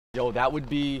Yo, that would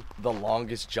be the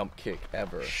longest jump kick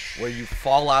ever, where you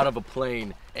fall out of a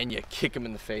plane and you kick him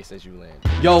in the face as you land.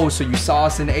 Yo, so you saw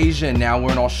us in Asia and now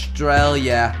we're in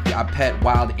Australia. I pet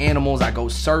wild animals, I go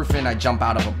surfing, I jump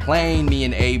out of a plane, me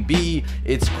and AB.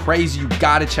 It's crazy. You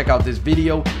gotta check out this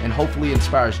video and hopefully it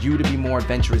inspires you to be more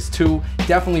adventurous too.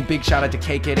 Definitely big shout out to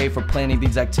KKday for planning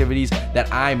these activities that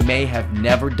I may have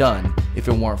never done if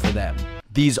it weren't for them.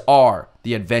 These are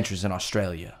the adventures in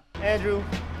Australia. Andrew,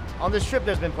 on this trip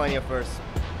there's been plenty of firsts.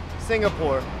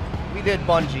 Singapore, we did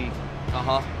bungee.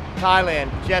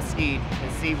 Thailand, jet skied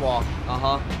and sea walk.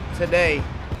 Today,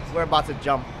 we're about to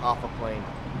jump off a plane.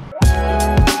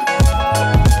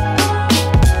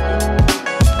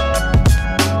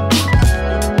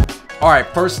 All right,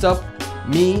 first up,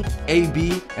 me,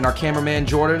 AB, and our cameraman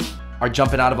Jordan are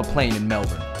jumping out of a plane in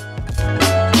Melbourne.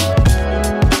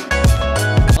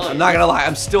 I'm not gonna lie,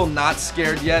 I'm still not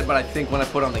scared yet, but I think when I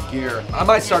put on the gear, I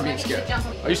might start being scared.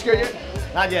 Are you scared yet?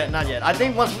 Not yet, not yet. I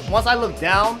think once I look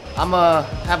down, I'm gonna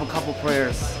have a couple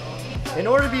prayers. In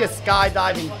order to be a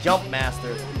skydiving jump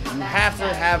master, you have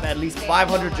to have at least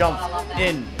 500 jumps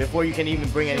in before you can even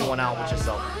bring anyone out with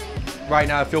yourself. Right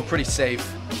now I feel pretty safe,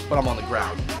 but I'm on the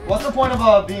ground. What's the point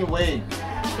of being weighed?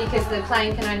 Because the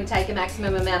plane can only take a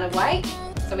maximum amount of weight.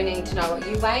 So we need to know what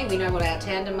you weigh, we know what our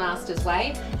tandem masters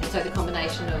weigh, and so the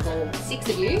combination of all 6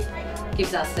 of you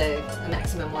gives us a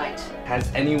maximum weight. Has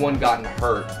anyone gotten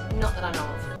hurt? Not that I know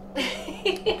of.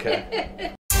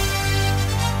 Okay.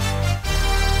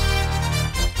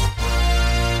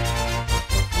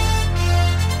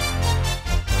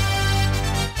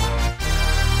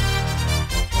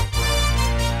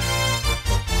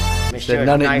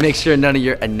 Make sure none of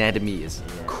your anatomy is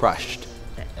crushed.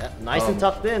 Nice and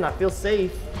tucked in, I feel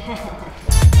safe.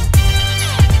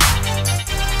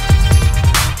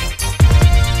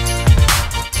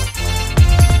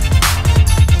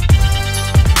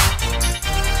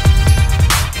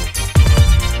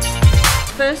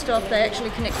 First off, they actually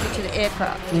connect you to the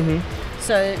aircraft.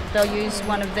 So they'll use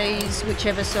one of these,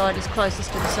 whichever side is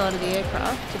closest to the side of the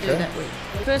aircraft, to do that with.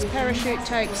 First parachute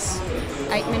takes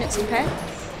 8 minutes to pack.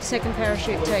 Second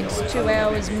parachute takes 2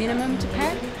 hours minimum to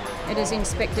pack. It is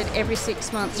inspected every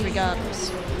 6 months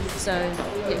regardless. So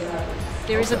yeah,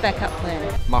 there is a backup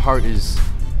plan. My heart is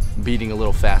beating a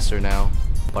little faster now,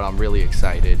 but I'm really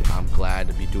excited. I'm glad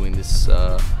to be doing this,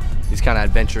 these kind of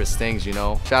adventurous things, you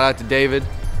know. Shout out to David.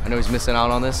 I know he's missing out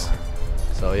on this.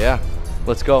 So yeah,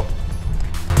 let's go.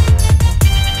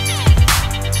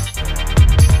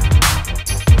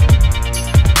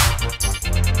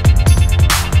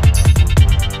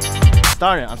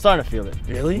 I'm starting to feel it.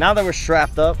 Really? Now that we're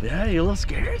strapped up. Yeah, you're a little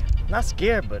scared? Not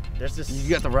scared, but there's this... You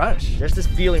got the rush. There's this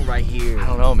feeling right here. I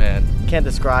don't know, man. Can't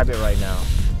describe it right now.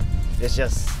 It's a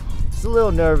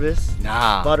little nervous.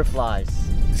 Nah. Butterflies.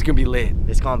 It's gonna be lit.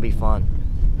 It's gonna be fun.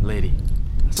 Lady.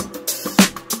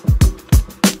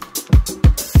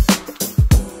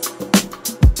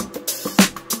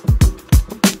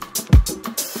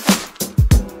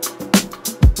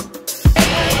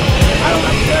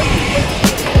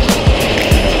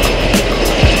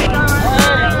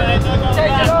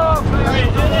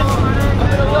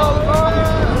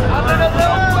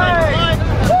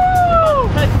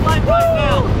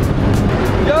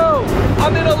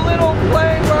 I'm in a little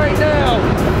plane right now,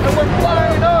 and we're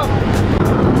flying up.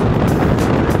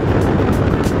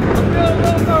 I'm feeling a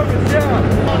little nervous,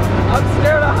 yeah. I'm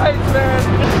scared of heights, man.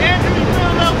 Andrew, you feel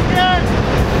a little scared?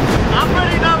 I'm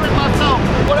pretty nervous myself.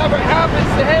 Whatever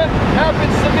happens to him,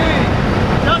 happens to me.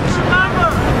 Just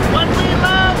remember, when we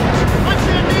land, put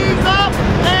your knees up,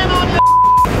 land on your...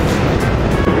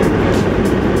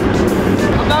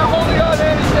 I'm not holding on to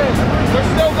anything. We're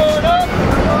still going up.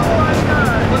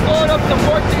 We're going up to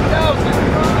 14,000.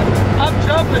 I'm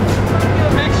jumping.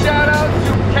 Big shout out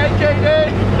to KKday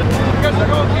because they're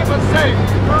going to keep us safe.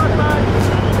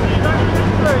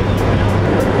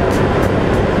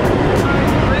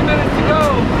 3 minutes to go.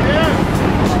 Yeah.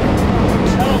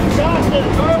 Oh, got this.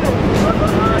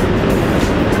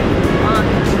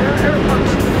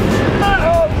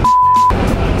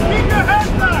 Keep your head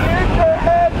back. Keep your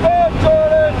head down,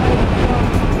 Jordan.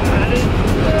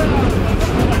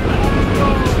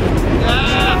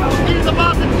 Yeah, he's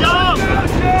about to jump.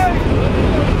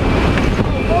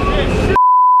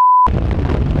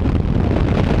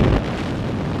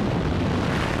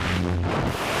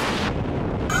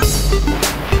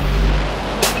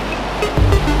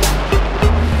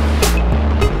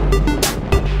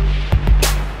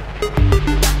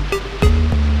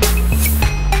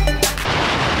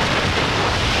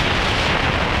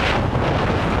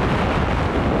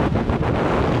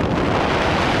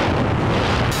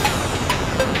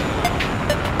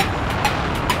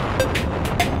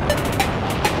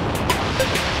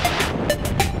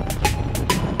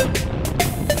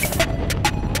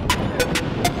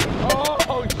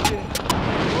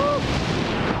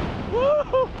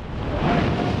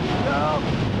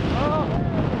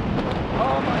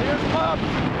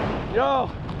 Yo.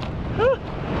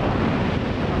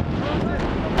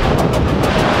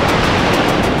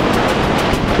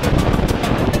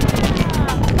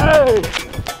 Hey.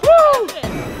 Woo.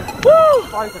 Woo.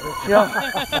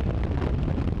 Yeah.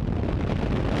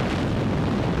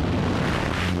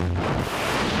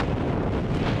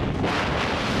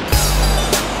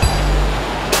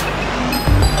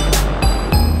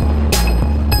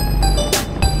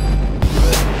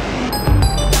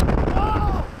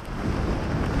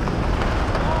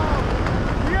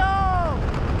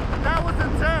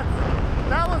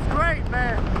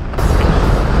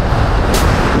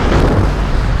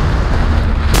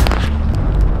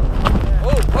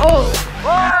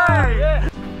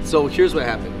 So here's what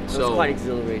happened. It was quite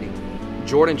exhilarating.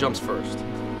 Jordan jumps first,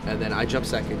 and then I jump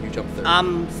second, you jump third.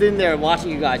 I'm sitting there watching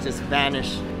you guys just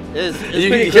vanish. It's You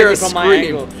pretty hear crazy a from my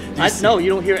scream. angle. No, you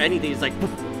don't hear anything. It's like,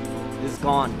 poof, it's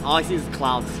gone. All I see is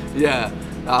clouds. Yeah,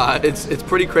 it's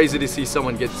pretty crazy to see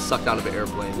someone get sucked out of an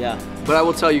airplane. Yeah. But I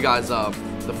will tell you guys,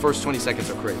 the first 20 seconds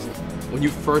are crazy. When you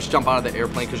first jump out of the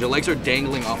airplane, because your legs are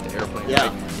dangling off the airplane, Yeah.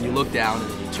 right? And you look down, and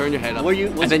then you turn your head up,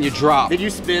 and then you drop. Did you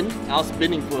spin? I was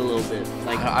spinning for a little bit.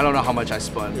 Like, I don't know how much I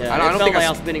spun. yeah, I don't felt think like I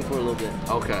was spinning for a little bit.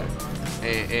 Okay.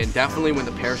 And definitely when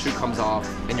the parachute comes off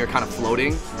and you're kind of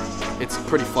floating, it's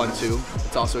pretty fun too.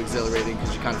 It's also exhilarating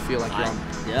because you kind of feel like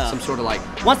you're on some sort of like...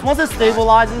 Once it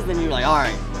stabilizes, then you're like, all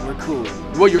right, we're cool.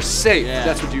 Well, you're safe. Yeah.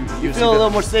 That's what you feel a little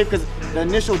more safe because the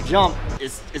initial jump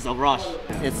is a rush.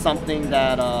 It's something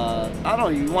that, I don't know,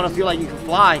 you want to feel like you can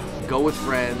fly. Go with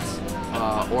friends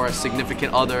or a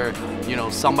significant other, you know,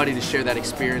 somebody to share that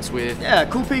experience with. Yeah,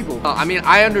 cool people. I mean,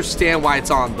 I understand why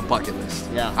it's on the bucket list.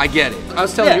 Yeah. I get it. I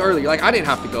was telling you earlier, like, I didn't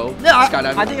have to go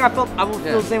skydiving. I think I would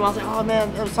feel the same. I was like, oh man,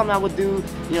 it was something I would do.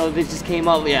 You know, if it just came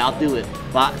up, yeah, I'll do it.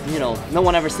 But, you know, no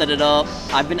one ever set it up.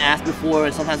 I've been asked before,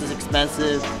 and sometimes it's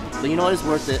expensive. But you know what, it's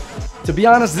worth it. To be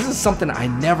honest, this is something I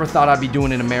never thought I'd be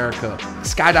doing in America.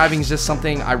 Skydiving is just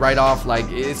something I write off, like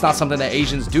it's not something that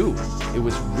Asians do. It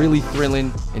was really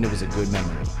thrilling and it was a good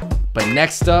memory. But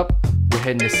next up, we're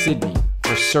heading to Sydney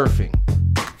for surfing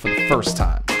for the first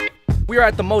time. We are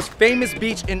at the most famous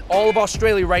beach in all of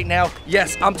Australia right now.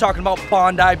 Yes, I'm talking about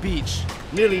Bondi Beach.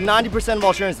 Nearly 90% of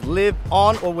Australians live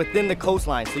on or within the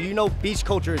coastline, so you know beach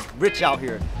culture is rich out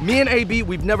here. Me and AB,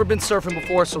 we've never been surfing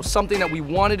before, so something that we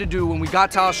wanted to do when we got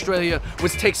to Australia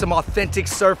was take some authentic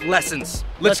surf lessons.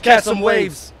 Let's catch some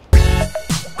waves.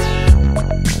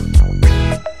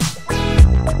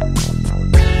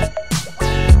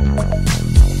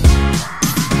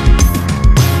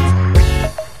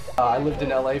 I lived in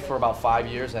LA for about 5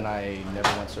 years and I never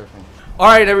went surfing. All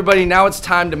right, everybody, now it's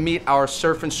time to meet our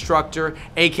surf instructor,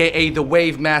 AKA the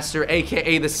wave master,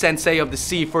 AKA the sensei of the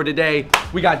sea for today.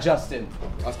 We got Justin.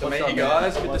 Nice to meet you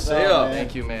guys. Good to see you.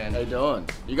 Thank you, man. How you doing?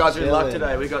 You guys are in luck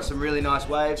today. We got some really nice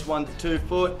waves, 1 to 2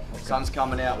 foot. Sun's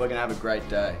coming out. We're gonna have a great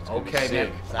day. Okay,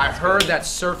 man. I heard that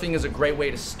surfing is a great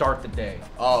way to start the day.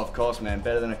 Oh, of course, man.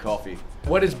 Better than a coffee.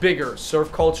 What is bigger,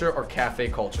 surf culture or cafe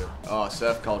culture? Oh,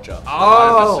 surf culture.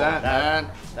 Oh, 100%, man.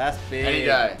 That's big. Any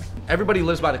day. Everybody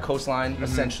lives by the coastline,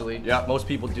 essentially. Yeah. Most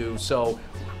people do. So,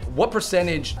 what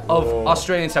percentage of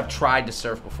Australians have tried to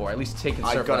surf before? At least taken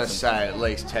surf I've got to lessons? say at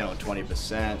least 10 or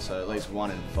 20%, so at least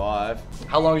 1 in 5.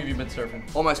 How long have you been surfing?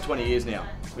 Almost 20 years now.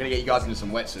 We're gonna get you guys into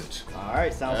some wetsuits. All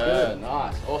right, sounds good.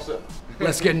 Nice. Awesome.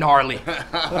 Let's get gnarly.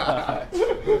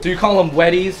 Do you call them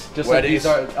wetties? Just like these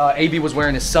are. AB was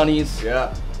wearing his sunnies.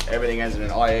 Yeah. Everything ends in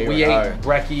an IE We or an ate O.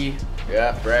 brekkie.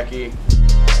 Yeah, brekkie.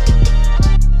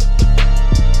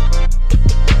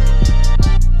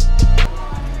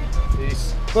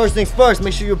 Peace. First things first,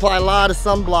 make sure you apply a lot of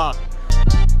sunblock.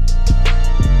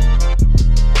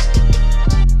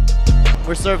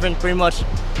 We're surfing pretty much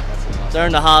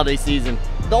during the holiday season.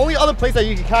 The only other place that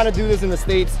you can kind of do this in the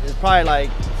States is probably like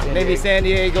maybe San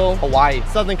Diego, Hawaii.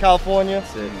 Southern California.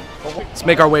 Let's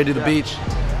make our way to the beach.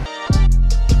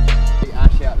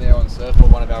 Ash out there on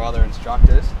surfboard, one of our other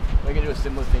instructors. We're gonna do a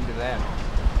similar thing to them.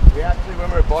 We actually,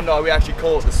 when we're at Bondi, we actually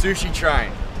call it the sushi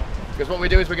train. Because what we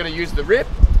do is we're gonna use the rip,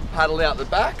 paddle out the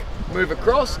back, move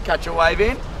across, catch a wave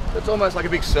in. So it's almost like a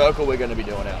big circle we're gonna be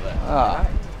doing out there. Ah,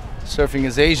 surfing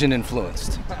is Asian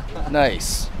influenced.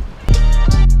 Nice.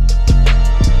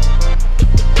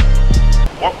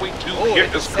 What we do Oh, here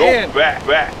it's is sand. go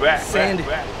back. Sand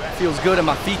feels good in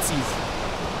my feetsies.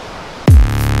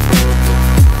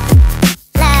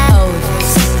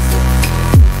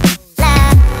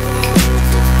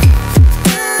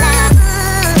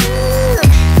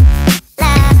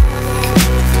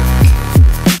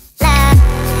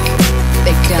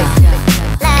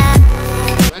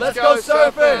 Let's go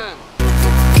surfing!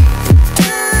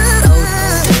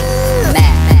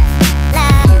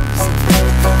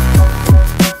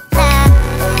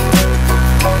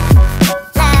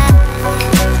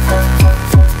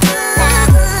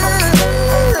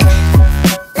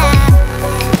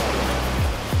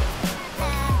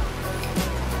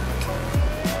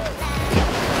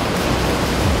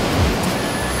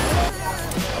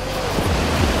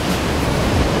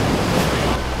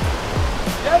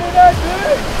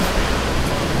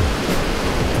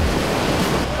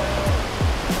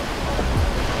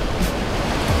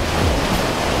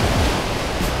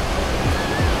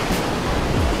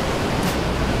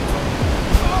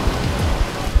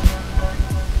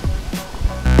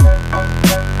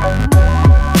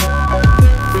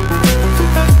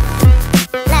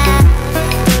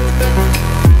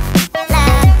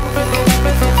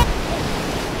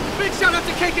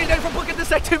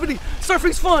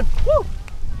 surfing's fun. Woo!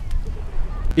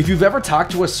 If you've ever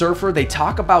talked to a surfer, they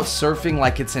talk about surfing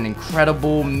like it's an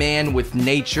incredible man with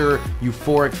nature,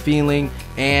 euphoric feeling,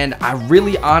 and I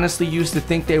really honestly used to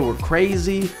think they were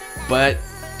crazy, but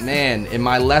man, in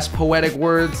my less poetic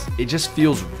words, it just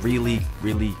feels really,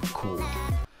 really cool.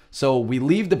 So we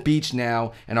leave the beach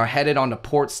now and are headed on to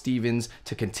Port Stephens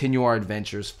to continue our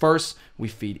adventures. First, we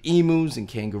feed emus and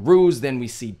kangaroos, then we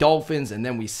see dolphins, and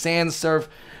then we sand surf.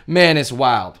 Man, it's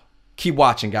wild. Keep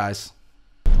watching, guys.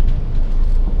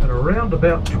 At around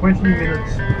about 20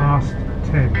 minutes past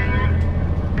 10.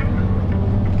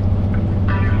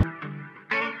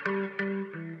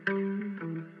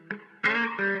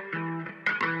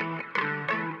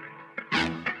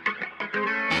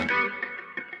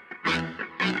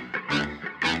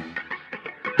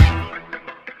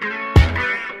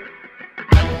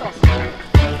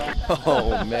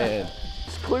 Oh man,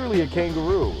 it's clearly a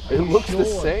kangaroo. It looks the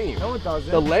same. No, it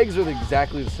doesn't. The legs are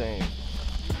exactly the same.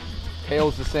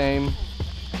 Tail's the same.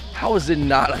 How is it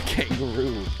not a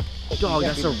kangaroo? Dog,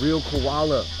 that's a real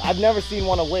koala. I've never seen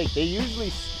one awake.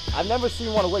 I've never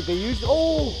seen one awake. They usually,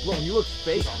 oh, bro, you look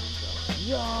fake.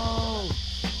 Yo.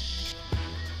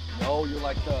 No, you're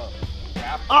like the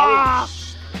raptor. Ah!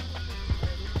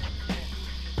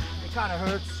 It kind of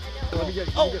hurts. Let me get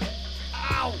it. Oh.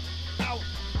 Ow. Ow.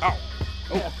 Ow.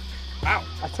 Oh. Ow.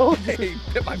 I told you. Hey,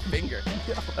 hit my finger.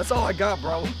 That's all I got,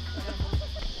 bro.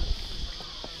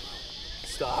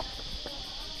 Stop.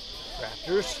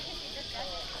 Raptors.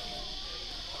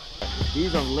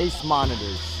 These are lace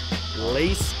monitors.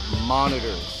 Lace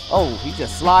monitors. Oh, he's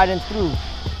just sliding through.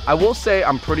 I will say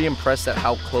I'm pretty impressed at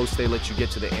how close they let you get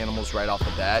to the animals right off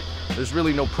the bat. There's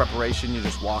really no preparation. You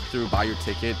just walk through, buy your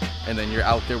ticket, and then you're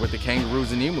out there with the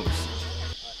kangaroos and emus.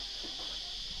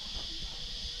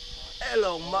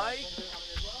 Hello, Mike.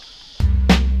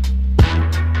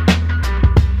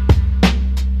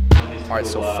 All right,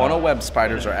 so funnel web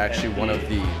spiders are actually one of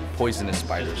the poisonous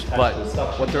spiders, but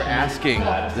what they're asking,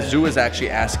 the zoo is actually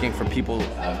asking for people,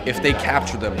 if they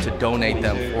capture them, to donate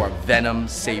them for a venom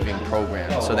saving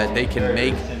program so that they can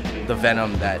make the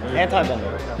venom that...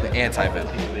 Anti-venom. The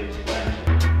anti-venom.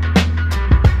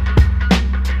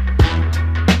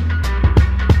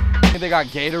 They got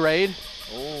Gatorade.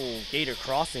 Oh, gator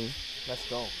crossing. Let's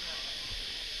go.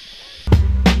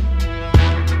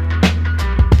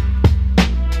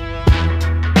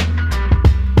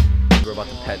 We're about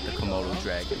to pet the Komodo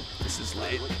dragon. This is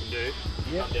lit. Do.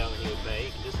 Yep. Come down here with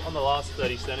me. Just on the last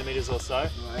 30 centimeters or so.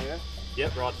 Right here?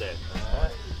 Yep, right there.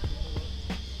 Alright.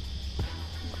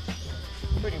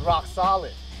 Pretty rock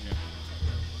solid.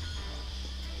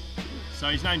 So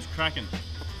his name's Kraken.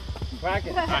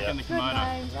 Kraken. Kraken the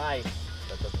Komodo. Nice.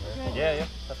 Yeah.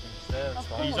 That's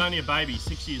fine. He's only a baby,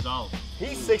 6 years old.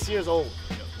 He's 6 years old.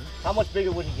 Yep. How much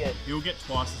bigger would he get? He'll get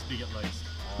twice as big at least.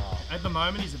 Wow. At the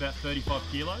moment, he's about 35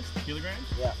 kilograms.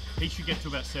 Yeah. He should get to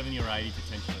about 70 or 80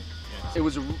 potentially. Yeah. It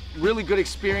was a really good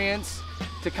experience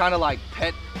to kind of like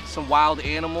pet some wild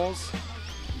animals,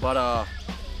 but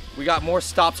we got more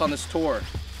stops on this tour.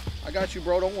 I got you,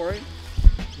 bro, don't worry.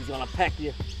 He's gonna peck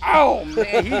you. Oh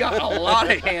man, he got a lot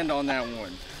of hand on that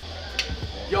one.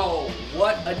 Yo,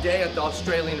 what a day at the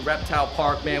Australian Reptile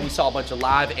Park, man. We saw a bunch of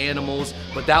live animals,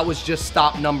 but that was just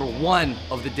stop number 1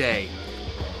 of the day.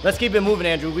 Let's keep it moving,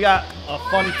 Andrew. We got a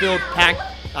fun-filled, packed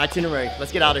itinerary.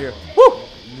 Let's get out of here. Woo!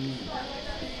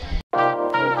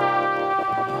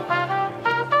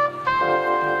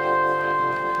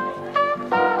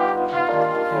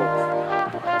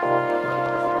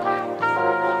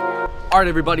 All right,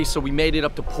 everybody, so we made it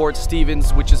up to Port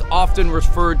Stephens, which is often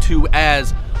referred to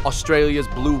as Australia's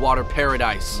blue water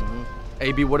paradise.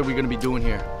 AB, what are we gonna be doing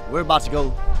here? We're about to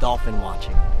go dolphin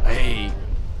watching. Hey.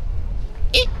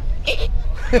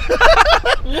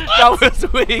 That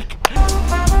was weak.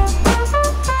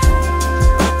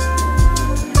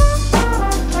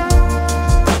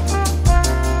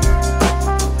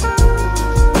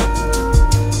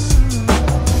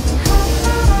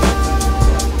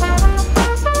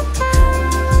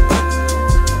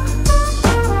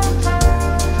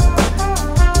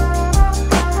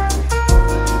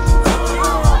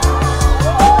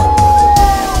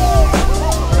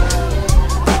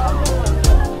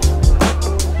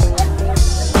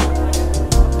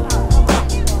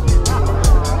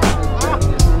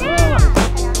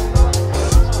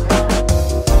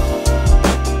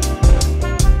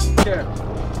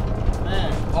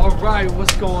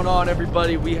 What's going on,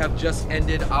 everybody? We have just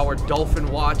ended our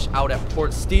dolphin watch out at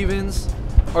Port Stephens.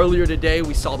 Earlier today,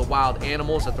 we saw the wild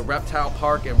animals at the reptile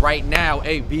park, and right now,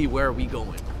 AB, where are we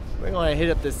going? We're gonna hit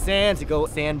up the sand to go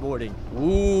sandboarding.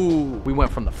 Ooh, we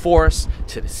went from the forest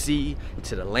to the sea,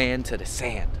 to the land, to the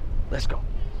sand. Let's go.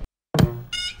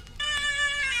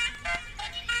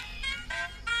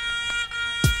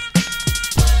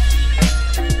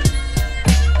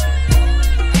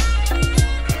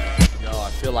 Yo, I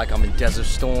feel like I'm in Desert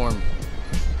Storm,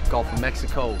 Gulf of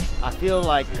Mexico. I feel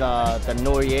like the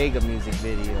Noriega music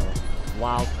video,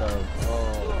 Wild Thugs.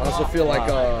 Oh, I also feel like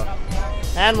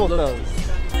Animal Thugs.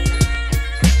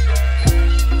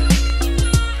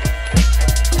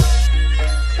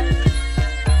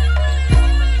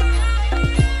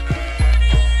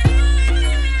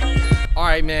 All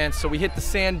right, man, so we hit the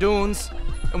sand dunes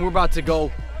and we're about to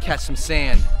go catch some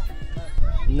sand.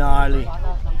 Gnarly.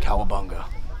 Cowabunga.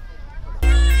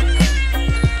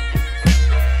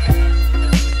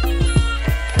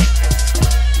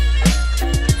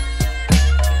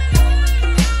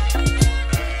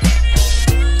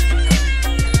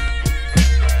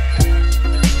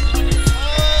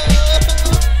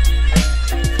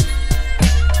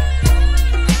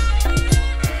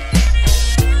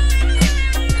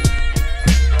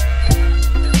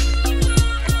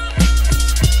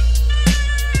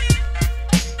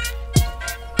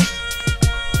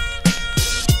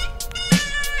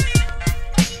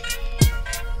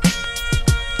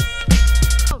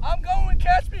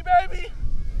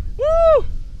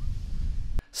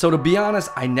 So to be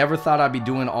honest, I never thought I'd be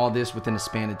doing all this within a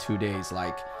span of 2 days.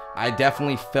 Like, I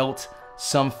definitely felt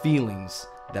some feelings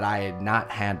that I had not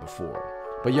had before.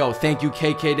 But yo, thank you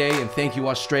KK Day and thank you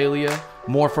Australia.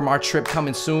 More from our trip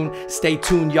coming soon. Stay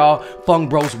tuned, y'all. Fung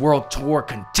Bros World Tour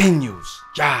continues.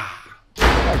 Yeah.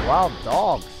 Like wild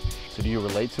dogs. So do you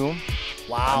relate to him?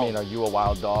 Wow. I mean, are you a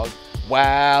wild dog?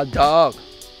 Wild dog.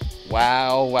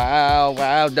 Wow, wow,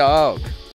 wild dog.